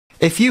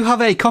If you have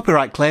a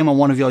copyright claim on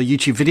one of your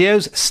YouTube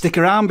videos, stick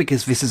around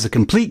because this is a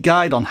complete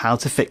guide on how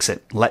to fix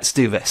it. Let's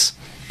do this.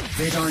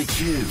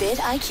 vidIQ.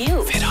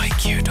 vidIQ.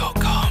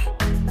 vidIQ.com.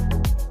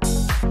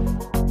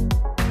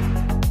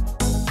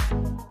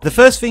 The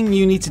first thing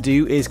you need to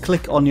do is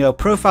click on your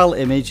profile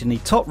image in the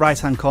top right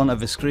hand corner of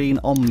the screen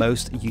on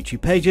most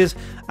YouTube pages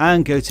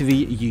and go to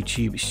the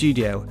YouTube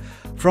Studio.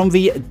 From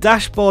the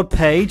dashboard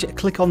page,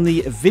 click on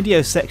the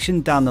video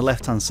section down the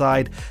left hand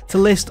side to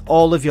list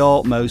all of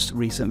your most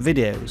recent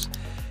videos.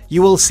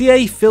 You will see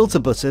a filter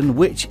button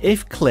which,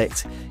 if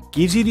clicked,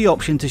 gives you the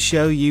option to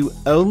show you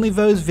only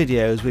those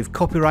videos with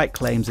copyright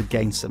claims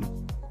against them.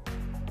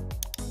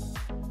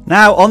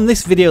 Now on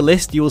this video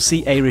list you will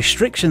see a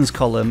restrictions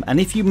column, and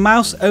if you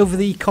mouse over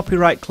the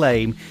copyright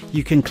claim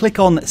you can click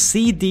on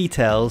See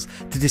Details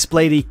to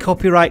display the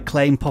copyright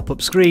claim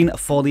pop-up screen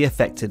for the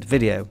affected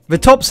video. The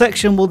top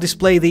section will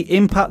display the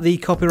impact the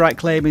copyright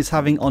claim is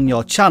having on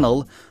your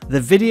channel, the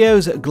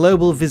video's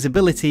global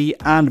visibility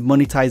and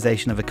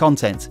monetization of the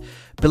content.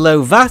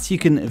 Below that you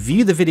can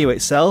view the video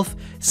itself,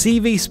 see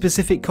the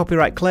specific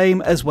copyright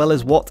claim as well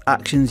as what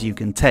actions you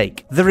can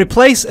take. The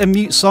replace and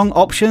mute song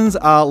options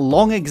are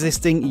long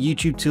existing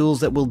YouTube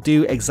tools that will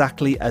do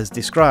exactly as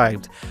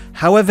described.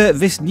 However,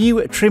 this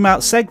new trim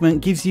out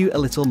segment gives you a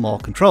little more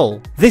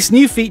control. This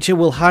new feature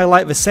will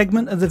highlight the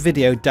segment of the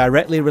video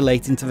directly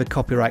relating to the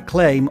copyright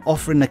claim,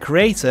 offering the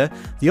creator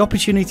the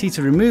opportunity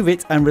to remove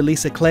it and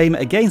release a claim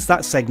against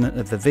that segment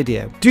of the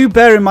video. Do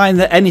bear in mind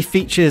that any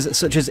features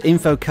such as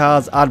info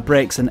cards, ad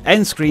breaks and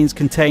end screens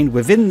contained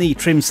within the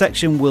trim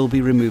section will be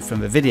removed from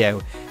the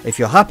video. If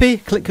you're happy,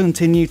 click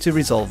continue to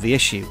resolve the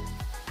issue.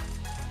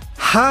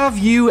 Have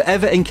you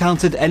ever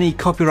encountered any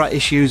copyright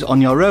issues on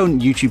your own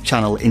YouTube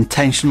channel,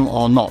 intentional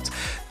or not?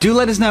 Do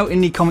let us know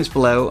in the comments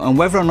below and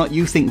whether or not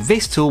you think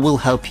this tool will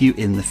help you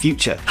in the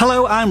future.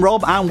 Hello, I'm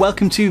Rob and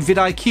welcome to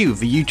vidIQ,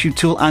 the YouTube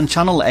tool and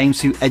channel that aims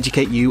to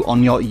educate you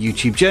on your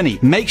YouTube journey.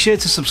 Make sure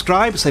to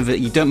subscribe so that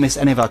you don't miss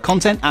any of our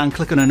content and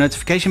click on a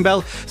notification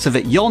bell so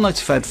that you're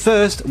notified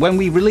first when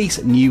we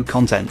release new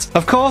content.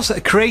 Of course,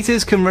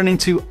 creators can run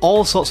into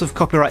all sorts of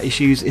copyright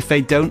issues if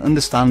they don't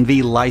understand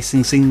the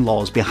licensing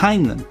laws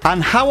behind them.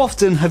 And how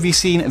often have you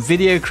seen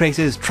video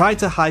creators try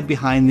to hide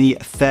behind the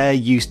fair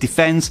use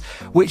defense,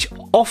 which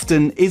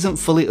often isn't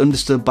fully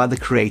understood by the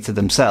creator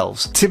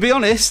themselves? To be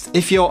honest,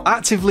 if you're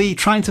actively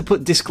trying to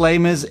put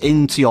disclaimers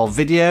into your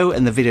video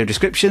and the video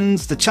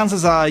descriptions, the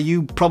chances are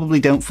you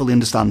probably don't fully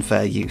understand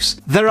fair use.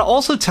 There are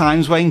also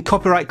times when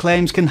copyright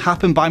claims can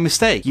happen by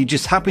mistake. You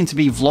just happen to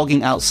be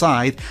vlogging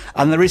outside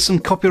and there is some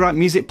copyright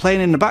music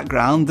playing in the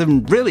background,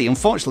 then really,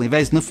 unfortunately,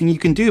 there's nothing you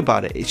can do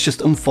about it. It's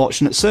just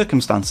unfortunate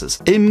circumstances.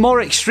 In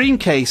more extreme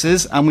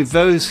cases, and with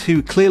those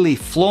who clearly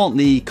flaunt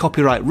the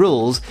copyright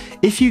rules,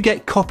 if you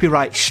get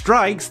copyright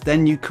strikes,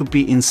 then you could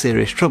be in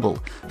serious trouble.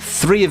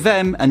 3 of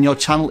them and your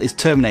channel is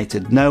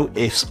terminated, no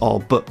ifs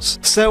or buts.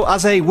 So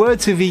as a word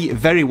to the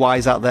very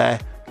wise out there,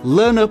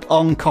 learn up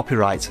on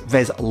copyright.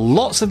 There's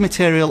lots of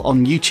material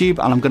on YouTube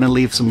and I'm going to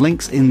leave some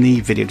links in the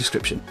video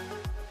description.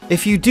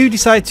 If you do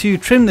decide to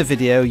trim the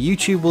video,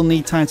 YouTube will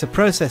need time to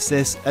process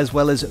this as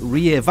well as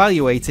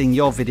re-evaluating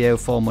your video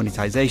for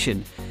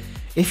monetization.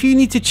 If you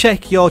need to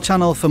check your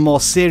channel for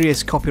more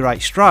serious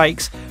copyright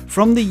strikes,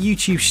 from the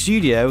YouTube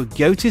Studio,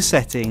 go to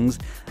Settings,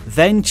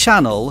 then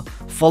Channel,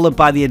 followed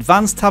by the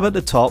Advanced tab at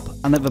the top,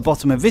 and at the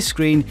bottom of this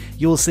screen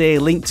you will see a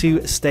link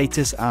to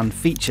Status and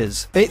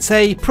Features. It's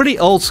a pretty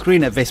old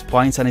screen at this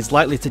point and is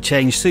likely to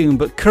change soon,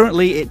 but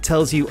currently it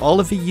tells you all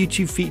of the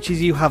YouTube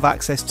features you have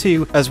access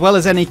to, as well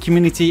as any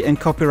community and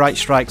copyright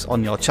strikes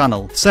on your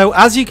channel. So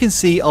as you can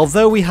see,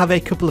 although we have a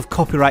couple of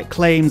copyright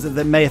claims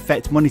that may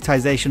affect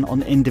monetization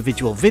on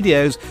individual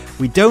videos,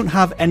 we don't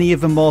have any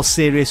of the more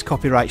serious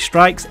copyright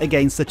strikes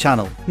against the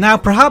channel. Now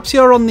perhaps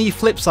you're on the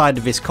flip side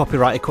of this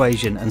copyright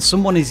equation and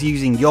someone is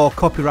using your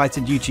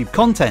copyrighted YouTube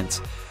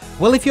content.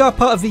 Well, if you are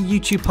part of the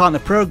YouTube Partner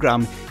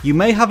Program, you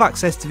may have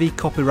access to the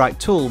copyright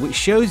tool which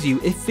shows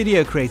you if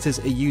video creators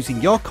are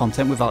using your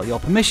content without your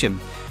permission.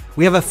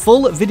 We have a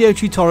full video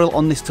tutorial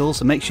on this tool,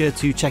 so make sure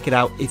to check it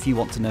out if you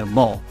want to know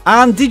more.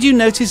 And did you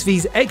notice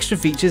these extra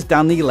features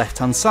down the left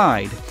hand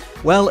side?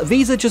 Well,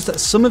 these are just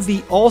some of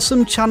the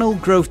awesome channel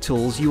growth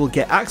tools you will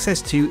get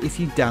access to if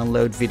you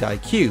download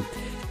vidIQ.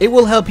 It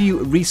will help you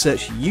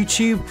research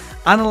YouTube,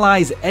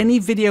 analyze any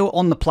video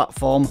on the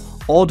platform,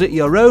 audit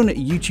your own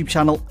YouTube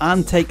channel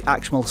and take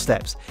actionable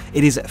steps.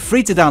 It is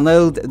free to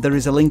download, there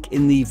is a link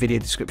in the video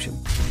description.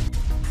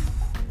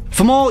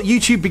 For more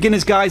YouTube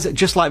beginners guides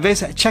just like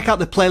this, check out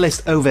the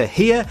playlist over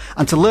here,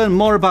 and to learn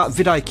more about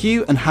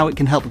vidIQ and how it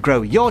can help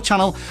grow your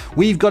channel,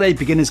 we've got a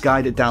beginner's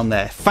guide down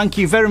there. Thank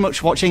you very much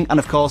for watching and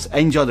of course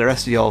enjoy the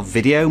rest of your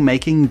video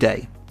making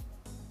day.